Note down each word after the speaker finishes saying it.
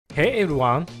Hey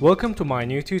everyone, welcome to my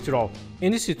new tutorial.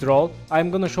 In this tutorial,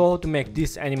 I'm gonna show how to make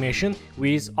this animation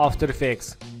with After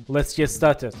Effects. Let's get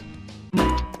started.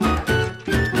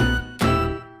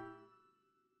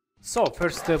 So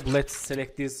first step, let's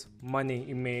select this money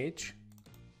image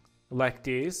like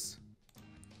this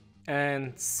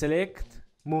and select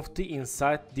move to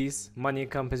inside this money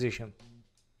composition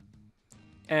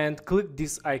and click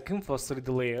this icon for 3D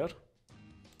layer.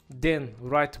 Then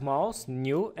right mouse,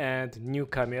 new and new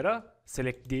camera,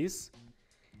 select this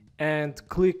and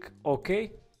click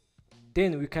OK.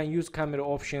 Then we can use camera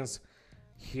options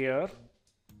here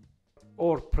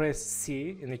or press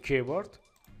C in the keyboard.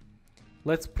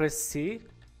 Let's press C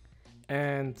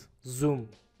and zoom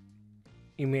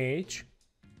image.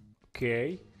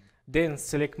 Okay, then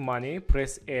select money,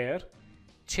 press R,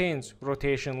 change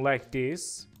rotation like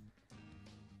this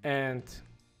and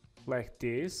like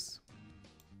this.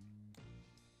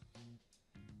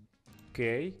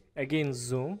 Okay, again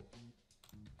zoom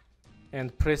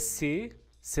and press C,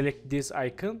 select this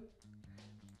icon,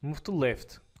 move to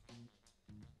left.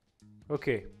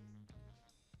 Okay,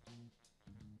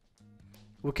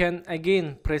 we can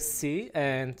again press C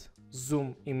and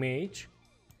zoom image,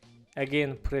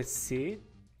 again press C,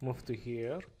 move to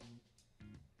here.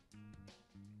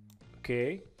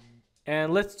 Okay,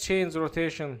 and let's change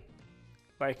rotation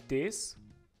like this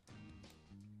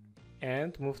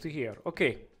and move to here.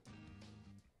 Okay,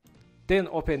 then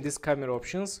open this camera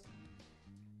options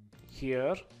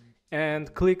here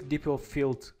and click depth of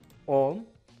field on,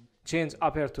 change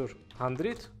aperture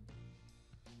 100.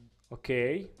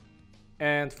 Okay,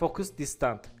 and focus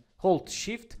distant, hold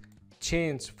shift,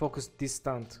 change focus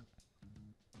distant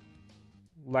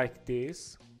like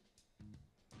this.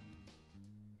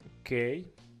 Okay,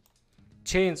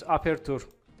 change aperture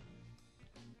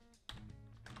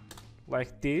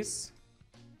like this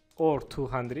or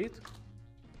 200.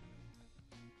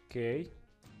 Okay,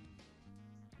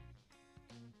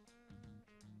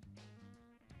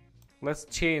 let's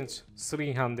change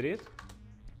 300.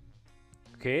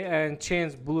 Okay, and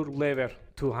change blur level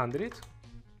 200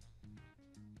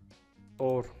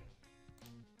 or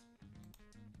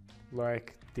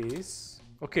like this.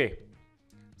 Okay,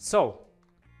 so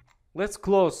let's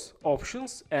close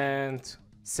options and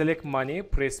select money,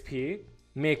 press P,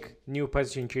 make new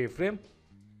position keyframe,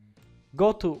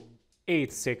 go to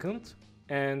 8 seconds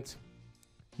and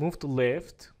move to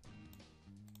left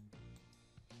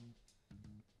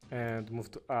and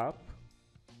move to up.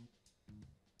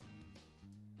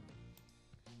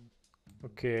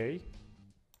 Okay,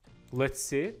 let's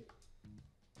see.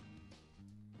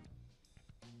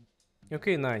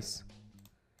 Okay, nice.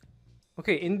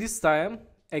 Okay, in this time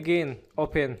again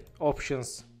open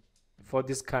options for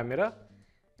this camera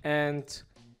and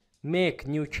make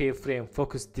new keyframe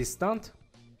focus distant,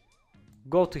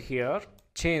 go to here,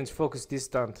 change focus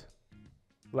distant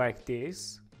like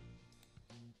this.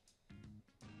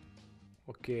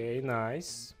 Okay,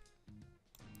 nice.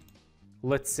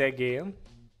 Let's see again.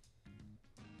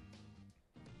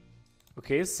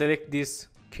 Okay, select this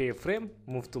keyframe,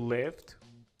 move to left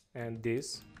and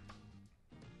this.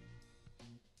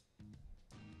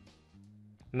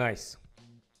 Nice.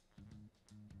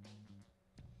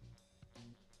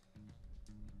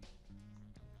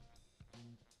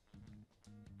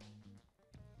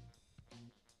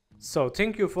 So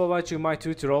thank you for watching my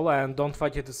tutorial and don't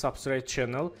forget to subscribe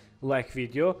channel, like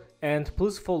video and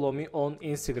please follow me on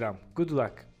Instagram. Good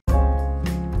luck.